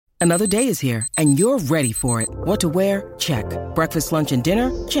Another day is here, and you're ready for it. What to wear? Check. Breakfast, lunch, and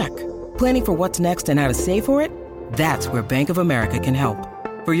dinner? Check. Planning for what's next and how to save for it? That's where Bank of America can help.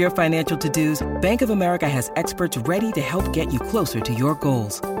 For your financial to-dos, Bank of America has experts ready to help get you closer to your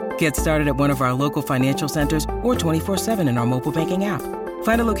goals. Get started at one of our local financial centers or 24/7 in our mobile banking app.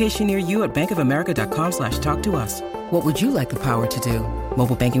 Find a location near you at bankofamerica.com/talktous. What would you like the power to do?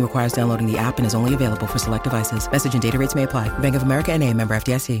 Mobile banking requires downloading the app and is only available for select devices. Message and data rates may apply. Bank of America N.A., member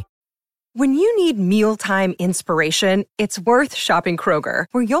FDIC. When you need mealtime inspiration, it's worth shopping Kroger,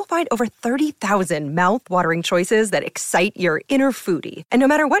 where you'll find over 30,000 mouth-watering choices that excite your inner foodie. And no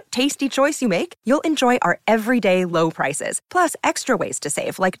matter what tasty choice you make, you'll enjoy our everyday low prices, plus extra ways to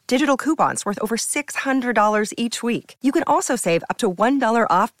save, like digital coupons worth over $600 each week. You can also save up to $1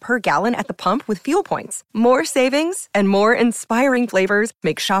 off per gallon at the pump with fuel points. More savings and more inspiring flavors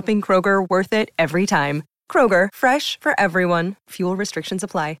make shopping Kroger worth it every time. Kroger, fresh for everyone. Fuel restrictions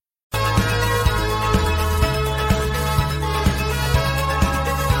apply.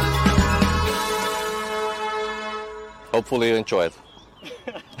 Hopefully you enjoy it.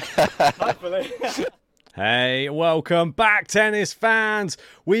 Hopefully. Hey, welcome back, tennis fans.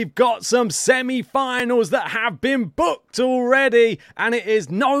 We've got some semi-finals that have been booked already, and it is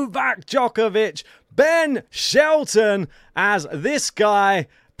Novak Djokovic, Ben Shelton, as this guy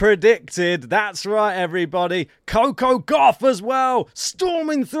predicted. That's right, everybody. Coco Gauff as well,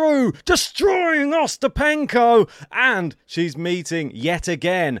 storming through, destroying Ostapenko, and she's meeting yet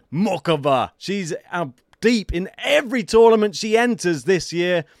again Mukova. She's deep in every tournament she enters this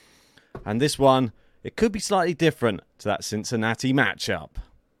year. And this one, it could be slightly different to that Cincinnati matchup.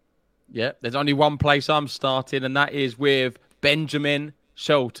 Yeah, there's only one place I'm starting, and that is with Benjamin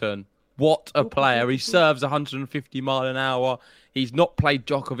Shelton. What a player. He serves 150 mile an hour. He's not played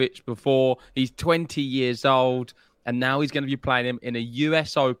Djokovic before. He's 20 years old, and now he's going to be playing him in a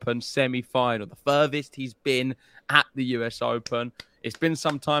US Open semi-final, the furthest he's been at the US Open. It's been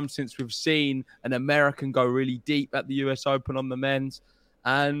some time since we've seen an American go really deep at the US Open on the men's.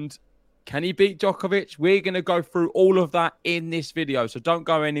 And can he beat Djokovic? We're going to go through all of that in this video. So don't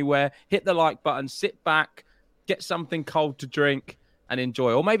go anywhere. Hit the like button. Sit back. Get something cold to drink and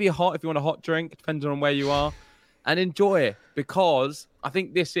enjoy. Or maybe a hot if you want a hot drink, depending on where you are. And enjoy it, because I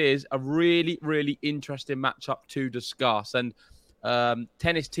think this is a really, really interesting matchup to discuss. And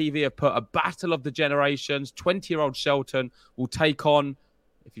Tennis TV have put a battle of the generations. 20-year-old Shelton will take on,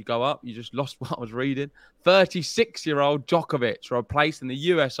 if you go up, you just lost what I was reading, 36-year-old Djokovic for a place in the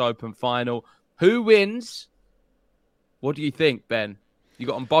US Open final. Who wins? What do you think, Ben? You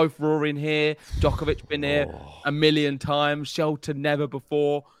got them both roaring here. Djokovic been here a million times. Shelton never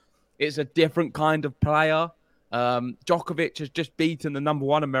before. It's a different kind of player. Djokovic has just beaten the number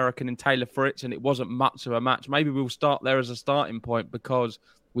one American in Taylor Fritz, and it wasn't much of a match. Maybe we'll start there as a starting point, because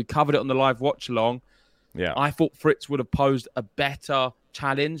we covered it on the live watch along. Yeah, I thought Fritz would have posed a better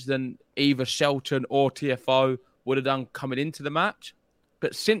challenge than either Shelton or TFO would have done coming into the match.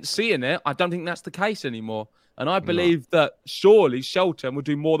 But since seeing it, I don't think that's the case anymore. And I believe that surely Shelton would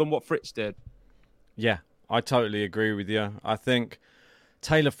do more than what Fritz did. Yeah, I totally agree with you. I think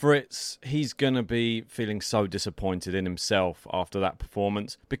Taylor Fritz, he's going to be feeling so disappointed in himself after that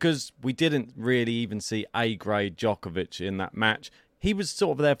performance, because we didn't really even see A-grade Djokovic in that match. He was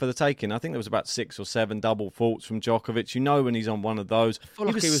sort of there for the taking. I think there was about 6 or 7 double faults from Djokovic. You know when he's on one of those. I feel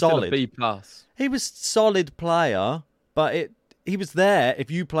like he was solid. Still a B+. He was a solid player, but he was there. If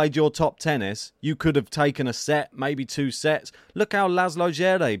you played your top tennis, you could have taken a set, maybe 2 sets. Look how Laszlo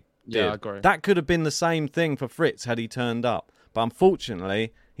Djere did. Yeah, I agree. That could have been the same thing for Fritz had he turned up. But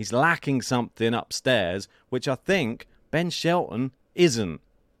unfortunately, he's lacking something upstairs, which I think Ben Shelton isn't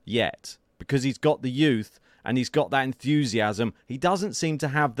yet, because he's got the youth and he's got that enthusiasm. He doesn't seem to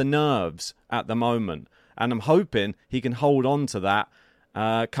have the nerves at the moment. And I'm hoping he can hold on to that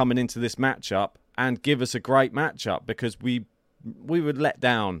coming into this matchup and give us a great matchup, because we were let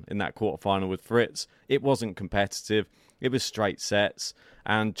down in that quarterfinal with Fritz. It wasn't competitive. It was straight sets.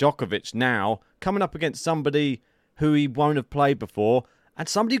 And Djokovic now coming up against somebody who he won't have played before, and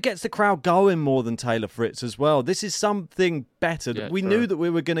somebody who gets the crowd going more than Taylor Fritz as well. This is something better. Yeah, we knew that we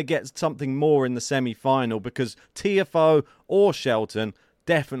were going to get something more in the semi-final, because TFO or Shelton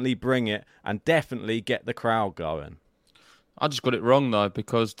definitely bring it and definitely get the crowd going. I just got it wrong, though,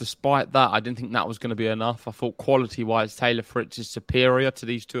 because despite that, I didn't think that was going to be enough. I thought quality-wise, Taylor Fritz is superior to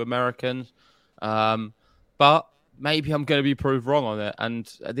these two Americans. But maybe I'm going to be proved wrong on it. And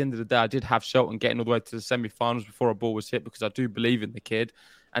at the end of the day, I did have Shelton getting all the way to the semi-finals before a ball was hit, because I do believe in the kid.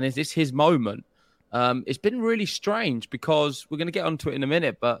 And is this his moment? It's been really strange, because we're going to get onto it in a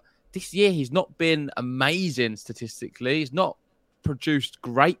minute, but this year he's not been amazing statistically. He's not produced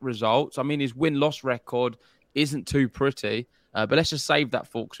great results. I mean, his win-loss record isn't too pretty, but let's just save that,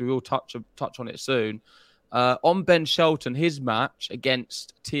 folks. We will touch on it soon. On Ben Shelton, his match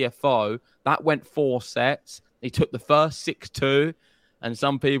against TFO, that went 4 sets. He took the first 6-2, and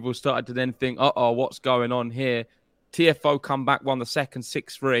some people started to then think, what's going on here? TFO come back, won the second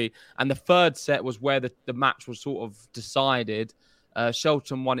 6-3, and the third set was where the match was sort of decided.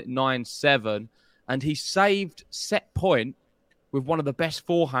 Shelton won it 9-7, and he saved set point with one of the best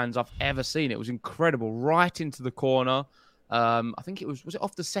forehands I've ever seen. It was incredible, right into the corner. I think it was it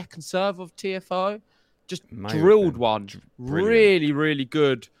off the second serve of TFO? Just drilled one. Brilliant. Really, really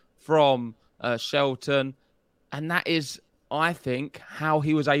good from Shelton. And that is, I think, how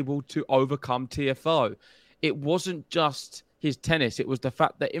he was able to overcome TFO. It wasn't just his tennis. It was the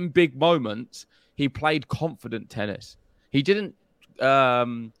fact that in big moments, he played confident tennis. He didn't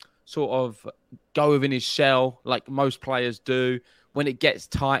sort of go within his shell like most players do. When it gets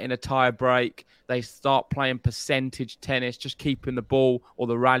tight in a tie break, they start playing percentage tennis, just keeping the ball or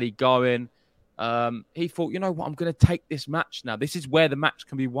the rally going. He thought, you know what, I'm going to take this match now. This is where the match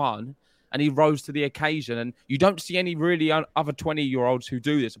can be won. And he rose to the occasion. And you don't see any really other 20-year-olds who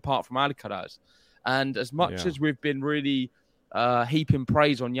do this apart from Alcaraz. And as much as we've been really heaping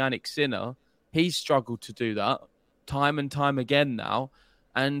praise on Yannick Sinner, he's struggled to do that time and time again now.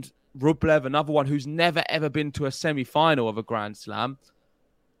 And Rublev, another one who's never, ever been to a semi-final of a Grand Slam.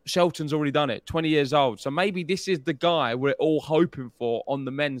 Shelton's already done it, 20 years old. So maybe this is the guy we're all hoping for on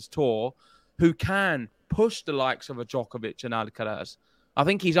the men's tour who can push the likes of a Djokovic and Alcaraz. I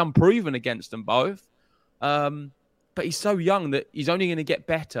think he's unproven against them both. But he's so young that he's only going to get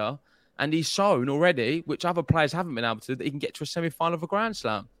better. And he's shown already, which other players haven't been able to, that he can get to a semi-final of a Grand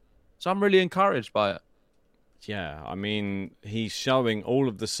Slam. So I'm really encouraged by it. Yeah, I mean, he's showing all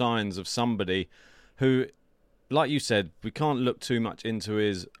of the signs of somebody who, like you said, we can't look too much into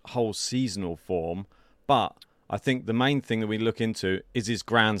his whole seasonal form, but I think the main thing that we look into is his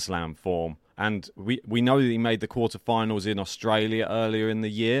Grand Slam form. And we know that he made the quarterfinals in Australia earlier in the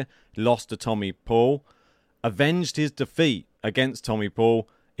year, lost to Tommy Paul, avenged his defeat against Tommy Paul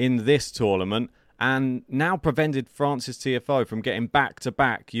in this tournament, and now prevented Francis Tiafoe from getting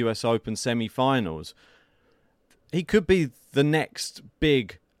back-to-back US Open semi-finals. He could be the next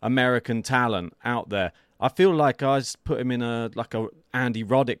big American talent out there. I feel like I put him in a Andy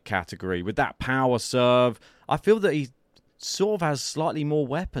Roddick category with that power serve. I feel that he sort of has slightly more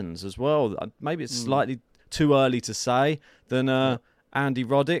weapons as well. Maybe it's slightly too early to say than Andy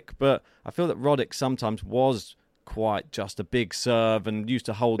Roddick, but I feel that Roddick sometimes was quite just a big serve and used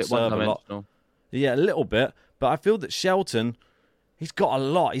to hold serve a lot. Yeah, a little bit. But I feel that Shelton, he's got a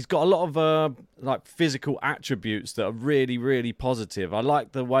lot. He's got a lot of physical attributes that are really, really positive. I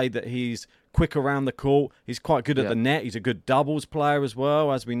like the way that he's quick around the court. He's quite good at the net. He's a good doubles player as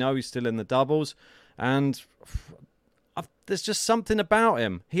well. As we know, he's still in the doubles. And there's just something about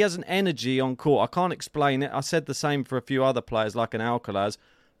him. He has an energy on court. I can't explain it. I said the same for a few other players like an Alcaraz.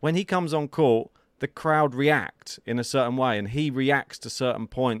 When he comes on court, the crowd react in a certain way, and he reacts to certain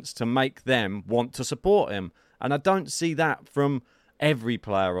points to make them want to support him. And I don't see that from every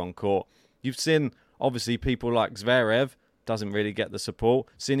player on court. You've seen, obviously, people like Zverev, doesn't really get the support.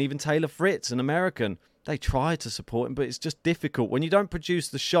 Seen even Taylor Fritz, an American. They try to support him, but it's just difficult. When you don't produce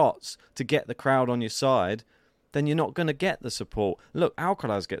the shots to get the crowd on your side, then you're not going to get the support. Look,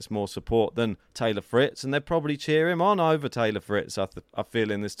 Alcaraz gets more support than Taylor Fritz, and they'd probably cheer him on over Taylor Fritz, I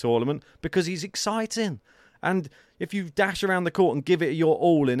feel, in this tournament, because he's exciting. And if you dash around the court and give it your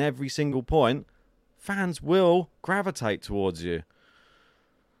all in every single point, fans will gravitate towards you.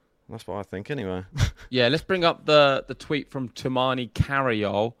 That's what I think anyway. Yeah, let's bring up the tweet from Tumani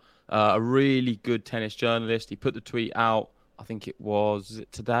Carriol, a really good tennis journalist. He put the tweet out, I think it was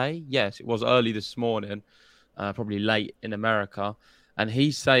today? Yes, it was early this morning. Probably late in America, and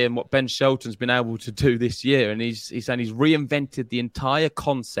he's saying what Ben Shelton's been able to do this year, and he's saying he's reinvented the entire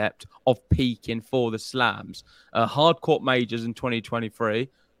concept of peaking for the slams. Hard court majors in 2023,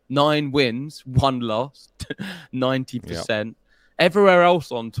 9 wins, 1 loss, 90%. Yep. Everywhere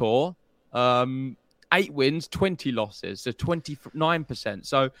else on tour, 8 wins, 20 losses, so 29%.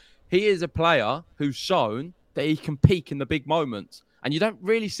 So he is a player who's shown that he can peak in the big moments, and you don't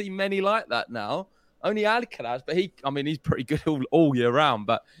really see many like that now. Only Alcaraz, but he's pretty good all year round.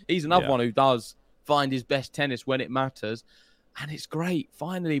 But he's another one who does find his best tennis when it matters. And it's great.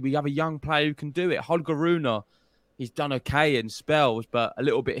 Finally, we have a young player who can do it. Holger Rune, he's done okay in spells, but a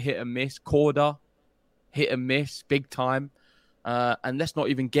little bit hit and miss. Korda, hit and miss, big time. And let's not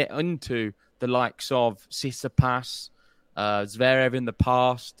even get into the likes of Tsitsipas, Zverev in the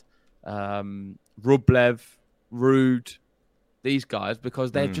past, Rublev, Rude. these guys,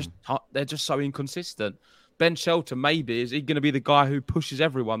 because they're just so inconsistent. Ben Shelton, maybe, is he going to be the guy who pushes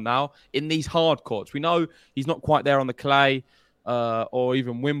everyone now in these hard courts? We know he's not quite there on the clay or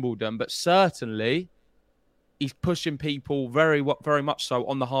even Wimbledon, but certainly he's pushing people very much so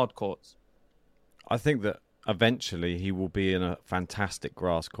on the hard courts. I think that eventually he will be a fantastic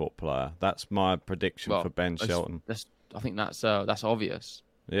grass court player. That's my prediction for Ben Shelton. I think that's obvious.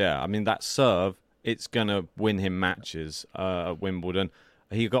 Yeah, I mean, that serve, it's going to win him matches at Wimbledon.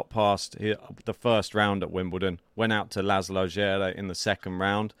 He got past the first round at Wimbledon, went out to Laszlo Djere in the second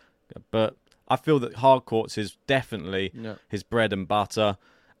round. But I feel that hard courts is definitely his bread and butter.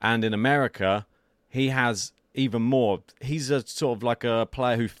 And in America, he has even more. He's a sort of like a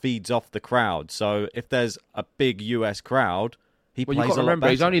player who feeds off the crowd. So if there's a big US crowd, he plays a lot better. You've got to remember,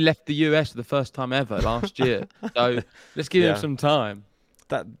 he's only left the US for the first time ever last year. So let's give him some time.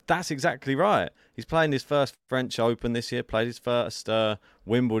 That's exactly right. He's playing his first French Open this year, played his first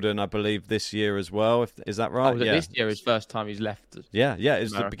Wimbledon, I believe, this year as well. Is that right? This year his first time he's left. Yeah.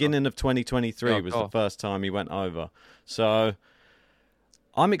 It's the beginning of 2023 was the first time he went over. So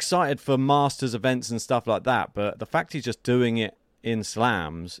I'm excited for Masters events and stuff like that, but the fact he's just doing it in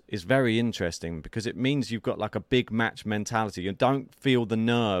slams is very interesting because it means you've got like a big match mentality. You don't feel the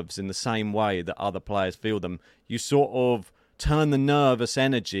nerves in the same way that other players feel them. You sort of turn the nervous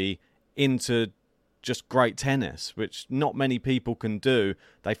energy into just great tennis, which not many people can do.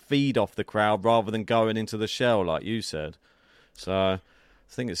 They feed off the crowd rather than going into the shell, like you said. So I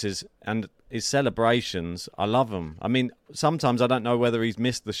think it's his celebrations. I love them. I mean, sometimes I don't know whether he's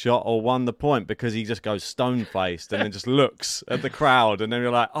missed the shot or won the point because he just goes stone-faced and then just looks at the crowd and then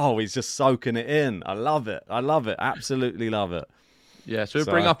you're like, oh, he's just soaking it in. I love it. Absolutely love it. Yeah, so we'll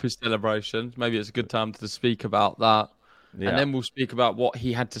bring up his celebrations. Maybe it's a good time to speak about that. Yeah. And then we'll speak about what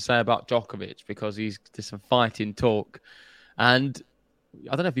he had to say about Djokovic because there's some fighting talk. And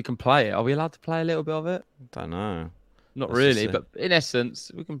I don't know if you can play it. Are we allowed to play a little bit of it? I don't know. Not really, but in essence,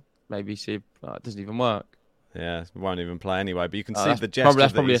 we can maybe see it doesn't even work. Yeah, we won't even play anyway, but you can see the gesture.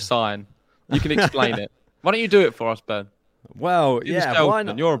 That's probably a sign. You can explain it. Why don't you do it for us, Ben? Well, why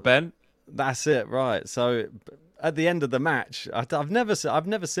not? You're a Ben. That's it, right. So at the end of the match, I've never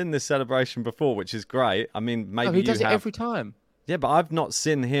seen this celebration before, which is great. I mean, maybe he does it every time. Yeah, but I've not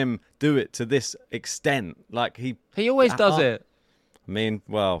seen him do it to this extent. Like he always does it. I mean,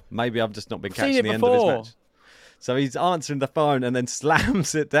 well, maybe I've just not been catching the end of his match. So he's answering the phone and then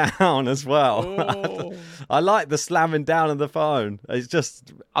slams it down as well. Oh. I like the slamming down of the phone. It's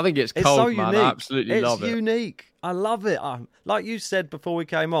just... I think it's cold, so man. Unique. I absolutely love it. It's unique. I love it. Like you said before we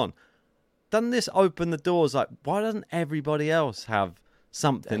came on, doesn't this open the doors? Like, why doesn't everybody else have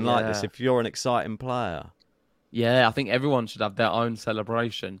something like this if you're an exciting player? Yeah, I think everyone should have their own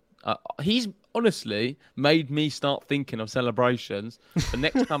celebration. He's honestly made me start thinking of celebrations. The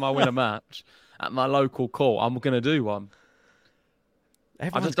next time I win a match at my local court, I'm going to do one.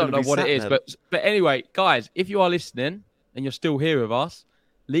 I just don't know what it is. But anyway, guys, if you are listening and you're still here with us,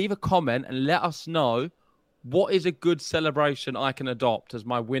 leave a comment and let us know what is a good celebration I can adopt as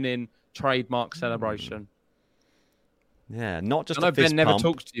my winning trademark celebration. Yeah, not just I know a fist Ben never pump.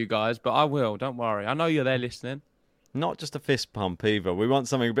 talks to you guys, but I will. Don't worry. I know you're there listening. Not just a fist pump either. We want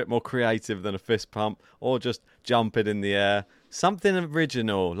something a bit more creative than a fist pump or just jumping in the air. Something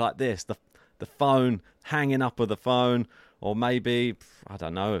original like this. The phone, hanging up of the phone, or maybe, I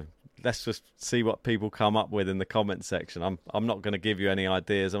don't know. Let's just see what people come up with in the comment section. I'm not going to give you any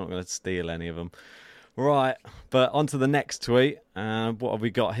ideas. I'm not going to steal any of them. Right, but on to the next tweet. What have we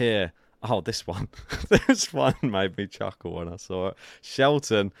got here? Oh, this one. This one made me chuckle when I saw it.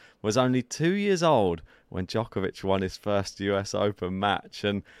 Shelton was only 2 years old when Djokovic won his first US Open match.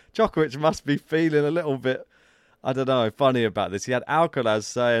 And Djokovic must be feeling a little bit, I don't know, funny about this. He had Alcaraz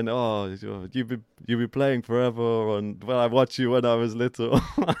saying, oh, you've been playing forever, and well, I watched you when I was little,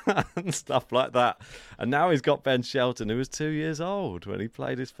 and stuff like that. And now he's got Ben Shelton, who was 2 years old when he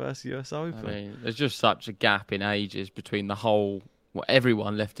played his first US Open. I mean, there's just such a gap in ages between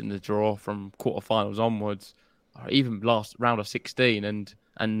everyone left in the draw from quarterfinals onwards, or even last round of 16,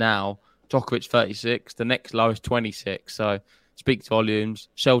 and now Djokovic 36, the next lowest 26. So speaks volumes.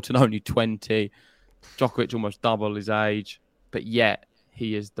 Shelton only 20. Djokovic almost double his age, but yet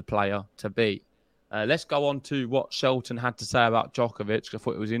he is the player to beat. Let's go on to what Shelton had to say about Djokovic. I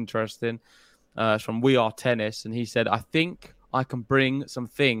thought it was interesting. It's from We Are Tennis, and he said, I think I can bring some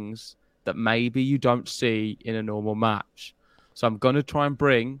things that maybe you don't see in a normal match. So I'm going to try and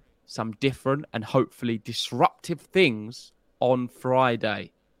bring some different and hopefully disruptive things on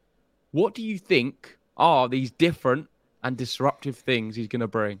Friday. What do you think are these different and disruptive things he's going to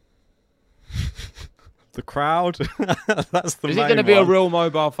bring? the crowd? That's the Is main it going to be a one. real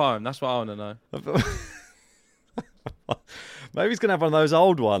mobile phone? That's what I want to know. Maybe he's going to have one of those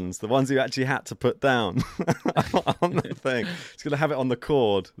old ones, the ones you actually had to put down on the thing. He's going to have it on the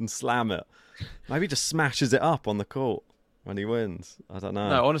cord and slam it. Maybe he just smashes it up on the court when he wins. I don't know.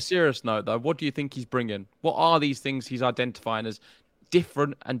 No, on a serious note, though, what do you think he's bringing? What are these things he's identifying as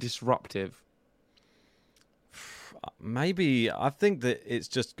different and disruptive? Maybe I think that it's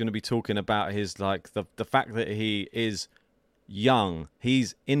just going to be talking about his the fact that he is young,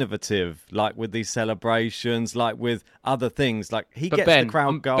 he's innovative, like with these celebrations, like with other things, like he gets the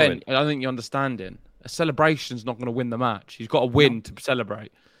crowd going. Ben, I don't think you're understanding. A celebration's not going to win the match. He's got to win to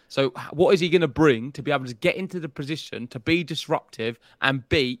celebrate. So what is he going to bring to be able to get into the position to be disruptive and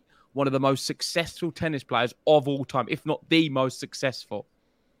beat one of the most successful tennis players of all time, if not the most successful?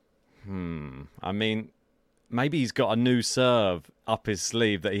 I mean, maybe he's got a new serve up his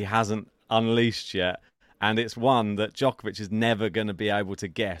sleeve that he hasn't unleashed yet. And it's one that Djokovic is never going to be able to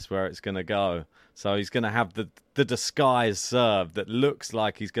guess where it's going to go. So he's going to have the disguised serve that looks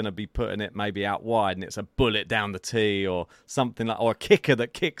like he's going to be putting it maybe out wide and it's a bullet down the tee or something like, or a kicker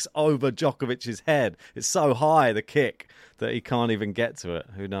that kicks over Djokovic's head. It's so high, the kick, that he can't even get to it.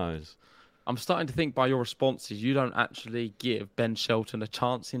 Who knows? I'm starting to think by your responses, you don't actually give Ben Shelton a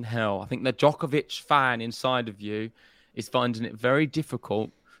chance in hell. I think the Djokovic fan inside of you is finding it very difficult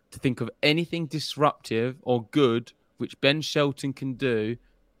to think of anything disruptive or good which Ben Shelton can do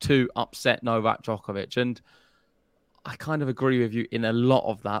to upset Novak Djokovic. And I kind of agree with you in a lot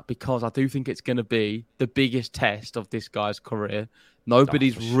of that because I do think it's going to be the biggest test of this guy's career.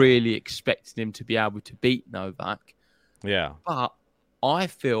 Nobody's really expecting him to be able to beat Novak. Yeah. But I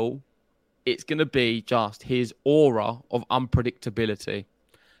feel it's going to be just his aura of unpredictability.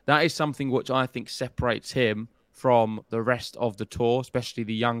 That is something which I think separates him from the rest of the tour, especially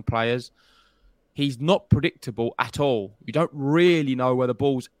the young players. He's not predictable at all. You don't really know where the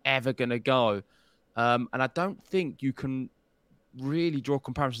ball's ever going to go. And I don't think you can really draw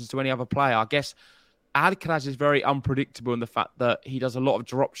comparisons to any other player. I guess Alcaraz is very unpredictable in the fact that he does a lot of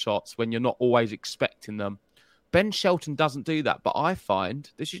drop shots when you're not always expecting them. Ben Shelton doesn't do that, but I find,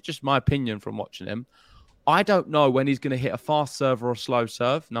 this is just my opinion from watching him, I don't know when he's going to hit a fast serve or a slow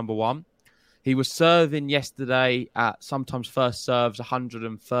serve, number one. He was serving yesterday at sometimes first serves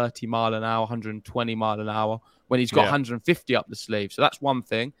 130 mile an hour, 120 mile an hour, when he's got 150 up the sleeve. So that's one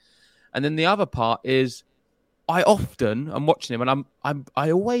thing. And then the other part is I often am watching him and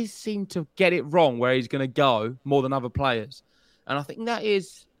I always seem to get it wrong where he's going to go more than other players. And I think that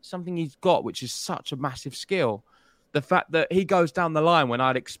is something he's got, which is such a massive skill. The fact that he goes down the line when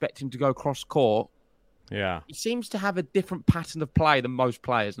I'd expect him to go cross court. Yeah. He seems to have a different pattern of play than most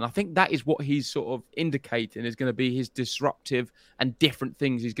players. And I think that is what he's sort of indicating is going to be his disruptive and different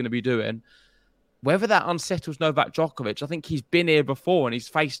things he's going to be doing. Whether that unsettles Novak Djokovic, I think he's been here before and he's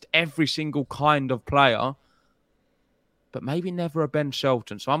faced every single kind of player, but maybe never a Ben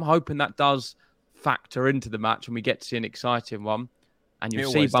Shelton. So I'm hoping that does factor into the match and we get to see an exciting one. And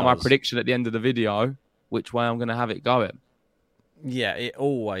you'll see by my prediction at the end of the video which way I'm going to have it going. Yeah, it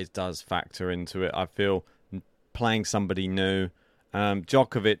always does factor into it. I feel playing somebody new.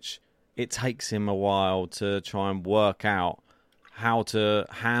 Djokovic, it takes him a while to try and work out how to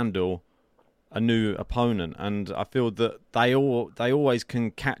handle a new opponent. And I feel that they always can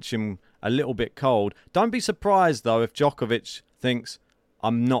catch him a little bit cold. Don't be surprised, though, if Djokovic thinks,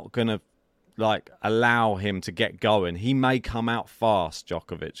 I'm not going to allow him to get going. He may come out fast,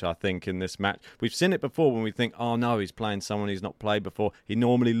 Djokovic, I think, in this match. We've seen it before when we think, oh no, he's playing someone he's not played before. He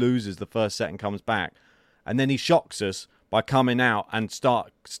normally loses the first set and comes back. And then he shocks us by coming out and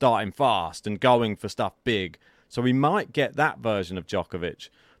starting fast and going for stuff big. So we might get that version of Djokovic.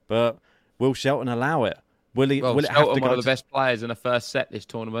 But will Shelton allow it? Will it Shelton, have to go one of the best players in a first set this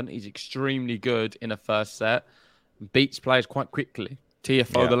tournament. He's extremely good in a first set. Beats players quite quickly.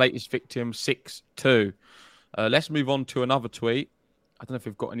 TFO, the latest victim, 6-2. Let's move on to another tweet. I don't know if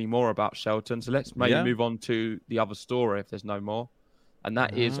we've got any more about Shelton, so let's maybe move on to the other story if there's no more. And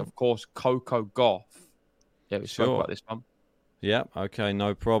that is, of course, Coco Gauff. Yeah, we spoke about this one. Yeah, okay,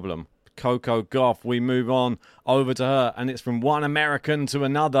 no problem. Coco Gauff, we move on over to her, and it's from one American to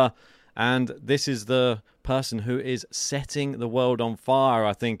another. And this is the person who is setting the world on fire,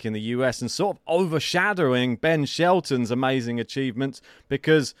 I think, in the US and sort of overshadowing Ben Shelton's amazing achievements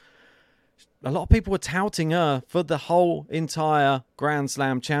because a lot of people were touting her for the whole entire Grand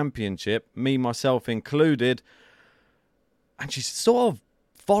Slam championship, me, myself included. And she's sort of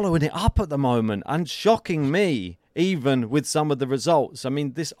following it up at the moment and shocking me, even with some of the results. I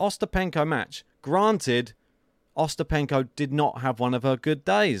mean, this Ostapenko match, granted, Ostapenko did not have one of her good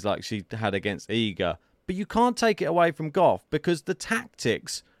days like she had against Iga. But you can't take it away from Gauff because the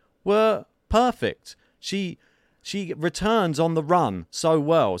tactics were perfect. She returns on the run so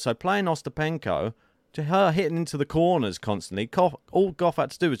well. So playing Ostapenko, to her hitting into the corners constantly, all Gauff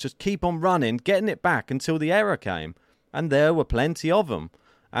had to do was just keep on running, getting it back until the error came. And there were plenty of them.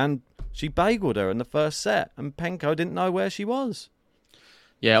 And she bageled her in the first set, and Penko didn't know where she was.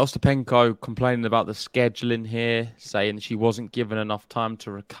 Yeah, Ostapenko complaining about the scheduling here, saying she wasn't given enough time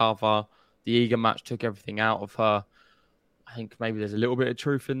to recover. The Iga match took everything out of her. I think maybe there's a little bit of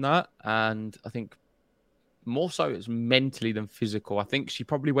truth in that. And I think more so it's mentally than physical. I think she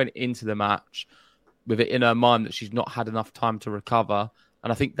probably went into the match with it in her mind that she's not had enough time to recover.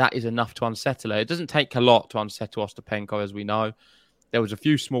 And I think that is enough to unsettle her. It doesn't take a lot to unsettle Ostapenko, as we know. There was a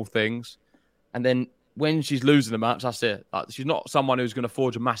few small things. And then when she's losing the match, that's it. Like, she's not someone who's going to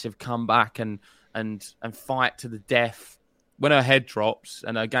forge a massive comeback and fight to the death. When her head drops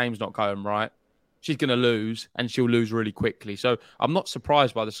and her game's not going right, she's going to lose, and she'll lose really quickly. So I'm not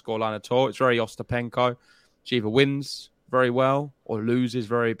surprised by the scoreline at all. It's very Ostapenko. She either wins very well or loses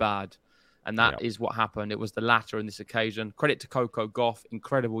very bad. And that is what happened. It was the latter in this occasion. Credit to Coco Gauff.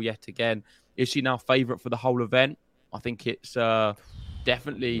 Incredible yet again. Is she now favourite for the whole event? I think it's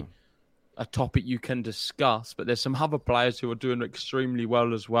definitely a topic you can discuss, but there's some other players who are doing extremely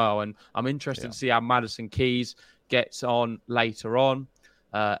well as well. And I'm interested to see how Madison Keys gets on later on.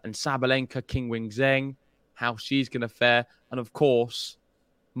 And Sabalenka, Qinwen Zheng, how she's going to fare. And of course,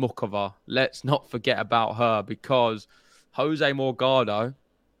 Mukova. Let's not forget about her, because Jose Morgado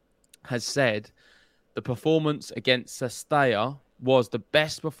has said the performance against Sestaya was the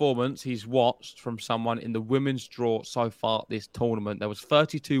best performance he's watched from someone in the women's draw so far this tournament. There was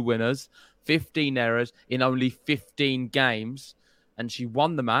 32 winners, 15 errors in only 15 games, and she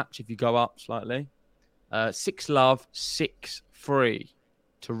won the match, if you go up slightly, 6-love, 6-3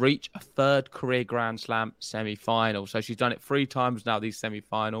 to reach a third career Grand Slam semi-final. So she's done it 3 times now, these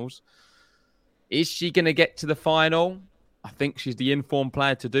semi-finals. Is she going to get to the final? I think she's the informed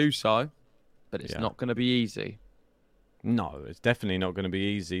player to do so, but it's not going to be easy. No, it's definitely not going to be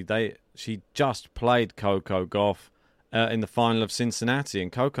easy. She just played Coco Gauff in the final of Cincinnati,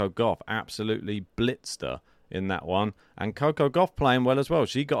 and Coco Gauff absolutely blitzed her in that one. And Coco Gauff playing well as well.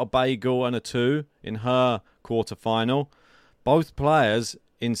 She got a bagel and a 2 in her quarterfinal. Both players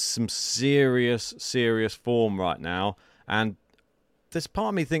in some serious form right now, and this part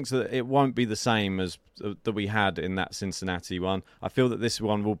of me thinks that it won't be the same as that we had in that Cincinnati one. I feel that this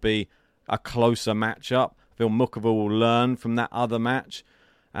one will be a closer matchup. I feel Mukova will learn from that other match.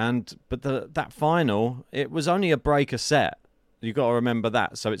 But that final, it was only a break a set. You've got to remember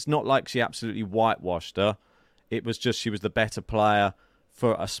that. So it's not like she absolutely whitewashed her. It was just she was the better player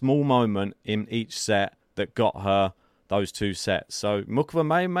for a small moment in each set that got her those 2 sets. So Mukova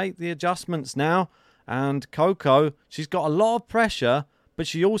may make the adjustments now. And Coco, she's got a lot of pressure, but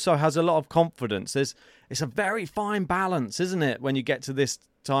she also has a lot of confidence. It's a very fine balance, isn't it, when you get to this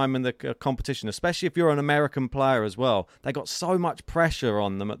time in the competition, especially if you're an American player as well. They got so much pressure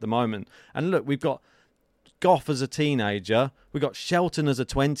on them at the moment. And look, we've got Gauff as a teenager. We've got Shelton as a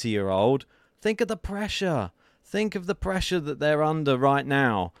 20-year-old. Think of the pressure. Think of the pressure that they're under right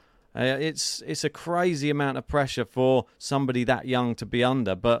now. It's a crazy amount of pressure for somebody that young to be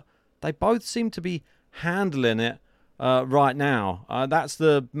under, but they both seem to be handling it right now. That's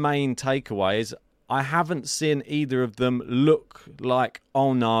the main takeaway. Is I haven't seen either of them look like,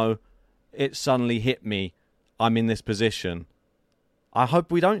 oh no, it suddenly hit me. I'm in this position. I hope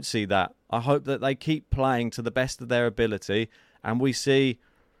we don't see that. I hope that they keep playing to the best of their ability and we see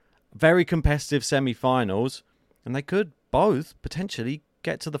very competitive semi-finals, and they could both potentially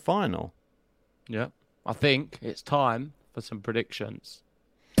get to the final. Yeah, I think it's time for some predictions.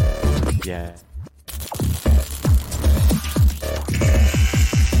 Yeah.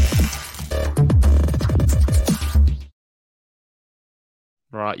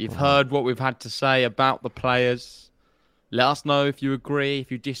 Right, you've heard what we've had to say about the players. Let us know if you agree, if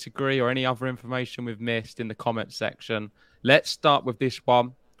you disagree, or any other information we've missed in the comment section. Let's start with this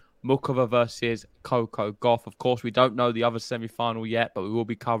one. Mukova versus Coco Gauff. Of course, we don't know the other semi-final yet, but we will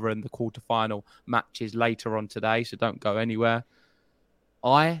be covering the quarterfinal matches later on today, so don't go anywhere.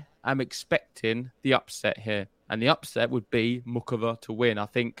 I am expecting the upset here, and the upset would be Mukova to win. I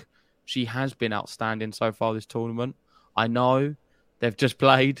think she has been outstanding so far this tournament. I know they've just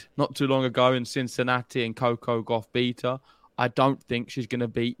played not too long ago in Cincinnati and Coco Gauff beat her. I don't think she's going to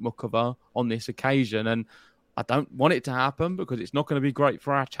beat Mukova on this occasion, and I don't want it to happen because it's not going to be great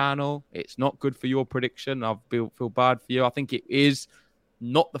for our channel. It's not good for your prediction. I feel bad for you. I think it is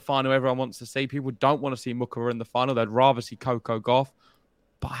not the final everyone wants to see. People don't want to see Mukova in the final. They'd rather see Coco Gauff.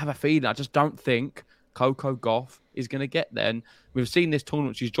 But I have a feeling, I just don't think Coco Gauff is going to get there. And we've seen this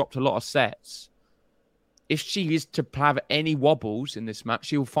tournament, she's dropped a lot of sets. If she is to have any wobbles in this match,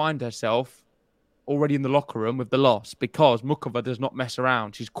 she'll find herself already in the locker room with the loss because Mukova does not mess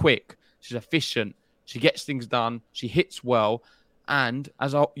around. She's quick. She's efficient. She gets things done. She hits well. And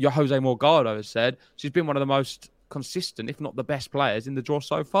as your Jose Morgado has said, she's been one of the most consistent, if not the best players in the draw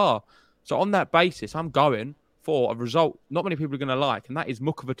so far. So on that basis, I'm going for a result not many people are going to like, and that is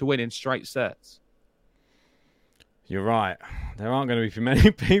Mukova to win in straight sets. You're right. There aren't going to be many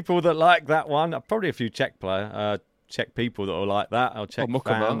people that like that one. Probably a few Czech people that will like that. I'll check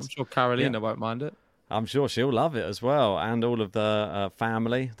Mukova. fans. I'm sure Carolina won't mind it. I'm sure she'll love it as well, and all of the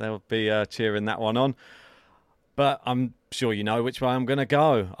family. They'll be cheering that one on. But I'm sure you know which way I'm going to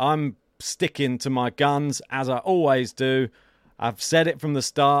go. I'm sticking to my guns, as I always do. I've said it from the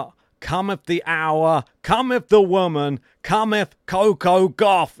start. Cometh the hour, cometh the woman, cometh Coco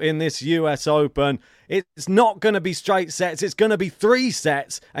Gauff in this US Open. It's not going to be straight sets. It's going to be 3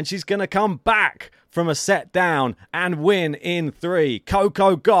 sets, and she's going to come back from a set down and win in 3.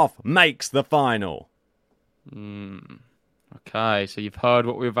 Coco Gauff makes the final. Okay, so you've heard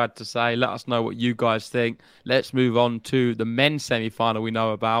what we've had to say. Let us know what you guys think. Let's move on to the men's semi-final we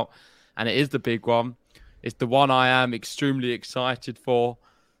know about, and it is the big one. It's the one I am extremely excited for.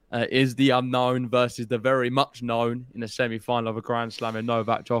 Is the unknown versus the very much known in the semi-final of a Grand Slam in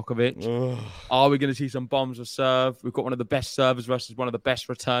Novak Djokovic. Are we going to see some bombs of serve? We've got one of the best servers versus one of the best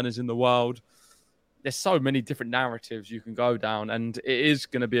returners in the world. There's so many different narratives you can go down, and it is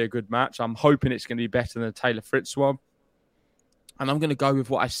going to be a good match. I'm hoping it's going to be better than the Taylor Fritz one. And I'm going to go with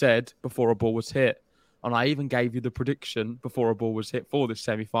what I said before a ball was hit. And I even gave you the prediction before a ball was hit for this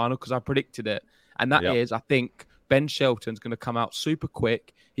semi-final because I predicted it. And that is, I think, Ben Shelton's going to come out super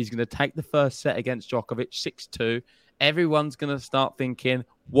quick. He's going to take the first set against Djokovic, 6-2. Everyone's going to start thinking,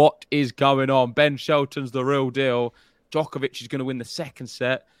 what is going on? Ben Shelton's the real deal. Djokovic is going to win the second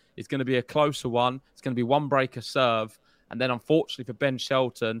set. It's going to be a closer one. It's going to be one breaker serve. And then, unfortunately for Ben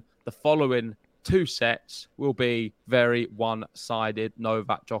Shelton, the following 2 sets will be very one-sided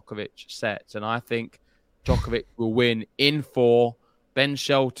Novak Djokovic sets. And I think Djokovic will win in 4. Ben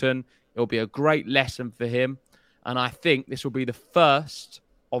Shelton, it'll be a great lesson for him. And I think this will be the first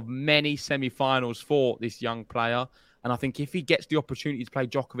of many semi-finals for this young player. And I think if he gets the opportunity to play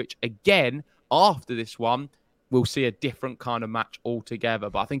Djokovic again after this one, we'll see a different kind of match altogether.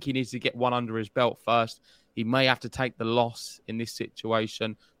 But I think he needs to get one under his belt first. He may have to take the loss in this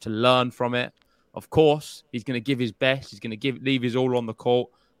situation to learn from it. Of course, he's going to give his best. He's going to leave his all on the court.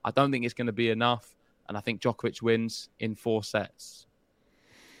 I don't think it's going to be enough. And I think Djokovic wins in 4 sets.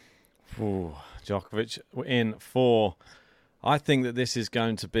 Ooh, Djokovic in 4. I think that this is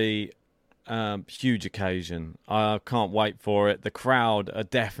going to be a huge occasion. I can't wait for it. The crowd are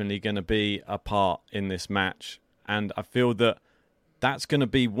definitely going to be a part in this match. And I feel that that's going to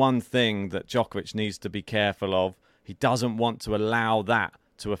be one thing that Djokovic needs to be careful of. He doesn't want to allow that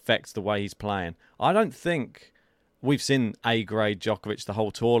to affect the way he's playing. I don't think we've seen A-grade Djokovic the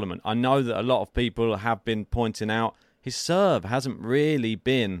whole tournament. I know that a lot of people have been pointing out his serve hasn't really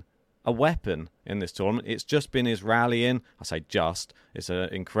been a weapon in this tournament. It's just been his rallying. I say just. It's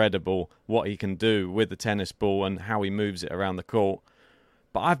incredible what he can do with the tennis ball and how he moves it around the court.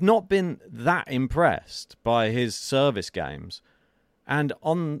 But I've not been that impressed by his service games. And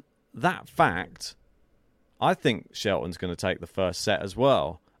on that fact, I think Shelton's going to take the first set as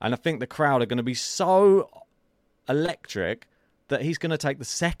well. And I think the crowd are going to be so electric that he's going to take the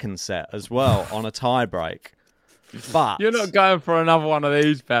second set as well on a tie-break. But you're not going for another one of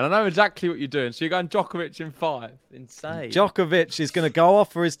these, Ben. I know exactly what you're doing. So you're going Djokovic in 5. Insane. Djokovic is going to go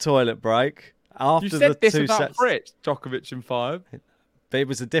off for his toilet break after you said the this 2 about sets. Fritz, Djokovic in 5. But it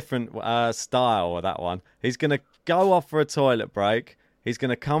was a different style of that one. He's going to go off for a toilet break. He's going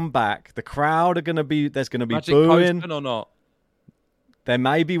to come back. The crowd are going to be... There's going to be Magic booing. Postman or not? There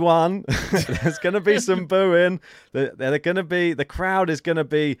may be one. There's going to be some booing. The crowd is going to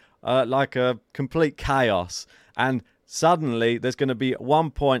be like a complete chaos. And suddenly there's going to be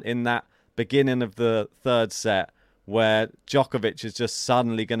one point in that beginning of the 3rd set where Djokovic is just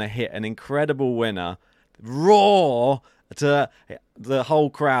suddenly going to hit an incredible winner. Roar to the whole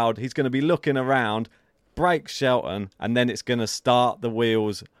crowd. He's going to be looking around, break Shelton, and then it's going to start the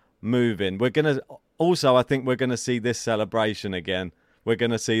wheels moving. I think we're going to see this celebration again. We're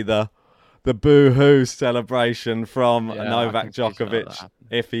going to see the boo-hoo celebration from Novak Djokovic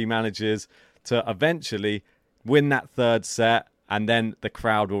if he manages to eventually win that 3rd set, and then the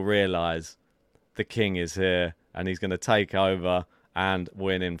crowd will realise the king is here and he's going to take over and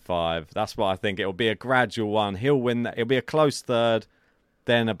win in 5. That's what I think. It'll be a gradual one. He'll win that. It'll be a close 3rd,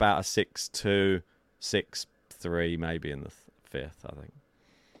 then about a 6-2, 6-3 maybe in the fifth, I think.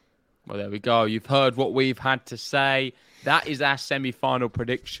 Well, there we go. You've heard what we've had to say. That is our semi-final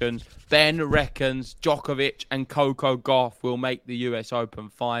predictions. Ben reckons Djokovic and Coco Gauff will make the US Open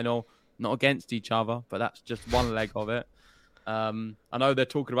final. Not against each other, but that's just one leg of it. I know they're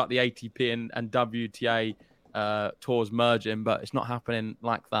talking about the ATP and WTA tours merging, but it's not happening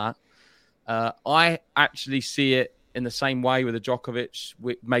like that. I actually see it in the same way with the Djokovic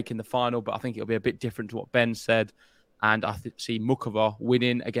making the final, but I think it'll be a bit different to what Ben said. And I see Mukova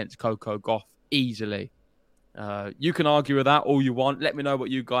winning against Coco Gauff easily. You can argue with that all you want. Let me know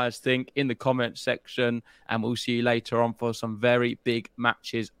what you guys think in the comments section, and we'll see you later on for some very big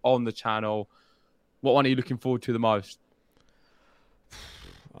matches on the channel. What one are you looking forward to the most?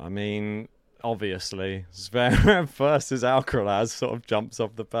 I mean, obviously, Zverev versus Alcaraz sort of jumps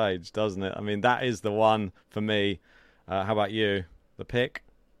off the page, doesn't it? I mean, that is the one for me. How about you? The pick?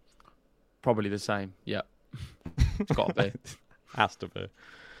 Probably the same. Yeah. It's got to be. Has to be.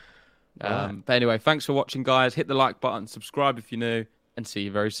 But anyway, thanks for watching, guys. Hit the like button, subscribe if you're new, and see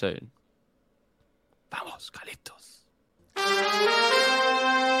you very soon. Vamos, Carlitos.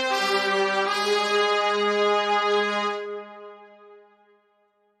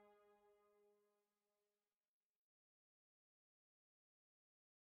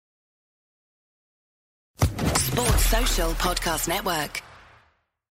 Sports Social Podcast Network.